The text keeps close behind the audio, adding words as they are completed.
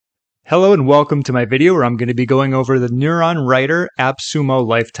Hello and welcome to my video where I'm going to be going over the Neuron Writer Appsumo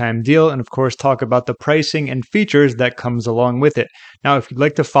lifetime deal and of course talk about the pricing and features that comes along with it. Now if you'd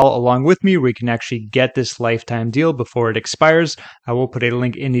like to follow along with me where you can actually get this lifetime deal before it expires, I will put a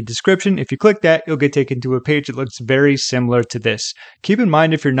link in the description. If you click that, you'll get taken to a page that looks very similar to this. Keep in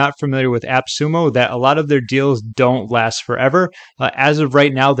mind if you're not familiar with Appsumo that a lot of their deals don't last forever. As of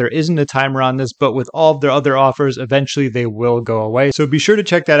right now, there isn't a timer on this, but with all of their other offers, eventually they will go away. So be sure to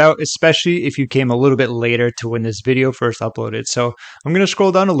check that out, especially if you came a little bit later to when this video first uploaded. So I'm going to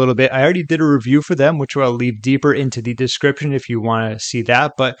scroll down a little bit. I already did a review for them, which I'll leave deeper into the description if you want to see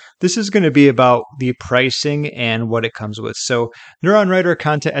that. But this is going to be about the pricing and what it comes with. So Neuron Writer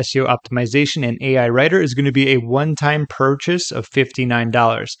Content SEO Optimization and AI Writer is going to be a one-time purchase of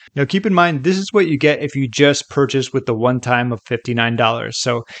 $59. Now keep in mind, this is what you get if you just purchase with the one-time of $59.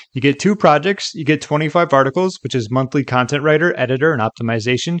 So you get 2 projects, you get 25 articles, which is monthly content writer, editor, and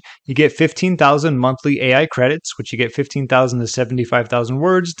optimization. You get 15,000 monthly AI credits, which you get 15,000 to 75,000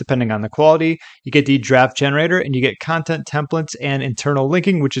 words, depending on the quality. You get the draft generator, and you get content templates and internal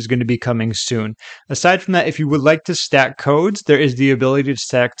linking, which is going to be coming soon. Aside from that, if you would like to stack codes, there is the ability to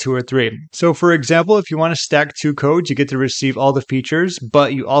stack 2 or 3. So for example, if you want to stack 2 codes, you get to receive all the features,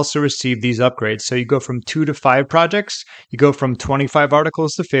 but you also receive these upgrades. So you go from 2 to 5 projects, you go from 25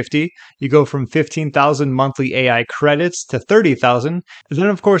 articles to 50, you go from 15,000 monthly AI credits to 30,000, and then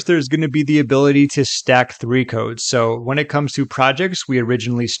of course there's going to be the ability to stack 3 codes. So when it comes to projects, we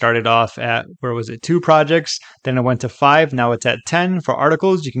originally started off at, 2 projects, then it went to 5, now it's at 10. For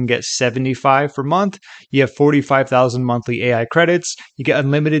articles, you can get 75 per month, you have 45,000 monthly AI credits, you get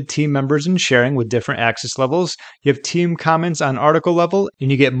unlimited team members and sharing with different access levels, you have team comments on article level,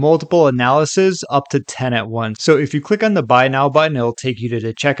 and you get multiple analysis up to 10 at once. So if you click on the buy now button, it'll take you to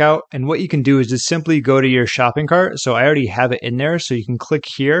the checkout, and what you can do is just simply go to your shopping cart. So I already have it in there, so you can click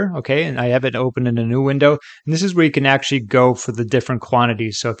here, okay, and I have it open in a new window, and this is where you can actually go for the different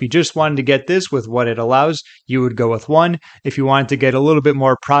quantities. So if you just wanted to get this with what it allows, you would go with 1. If you wanted to get a little bit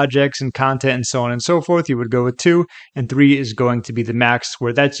more projects and content and so on and so forth, you would go with 2, and 3 is going to be the max,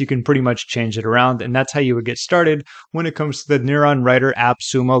 where that's you can pretty much change it around, and that's how you would get started when it comes to the Neuron Writer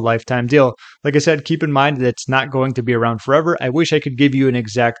Appsumo lifetime deal. Like I said, keep in mind that it's not going to be around forever. I wish I could give you an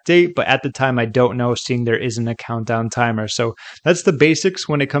exact date, but at the time I don't know, seeing there isn't a countdown timer. So that's the basics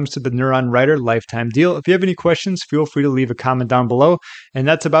when it comes to the Neuron Writer lifetime deal. If you have any questions, feel free to leave a comment down below. And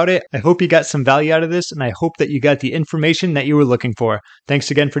that's about it. I hope you got some value out of this, and I hope that you got the information that you were looking for.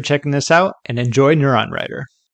 Thanks again for checking this out, and enjoy Neuron Writer.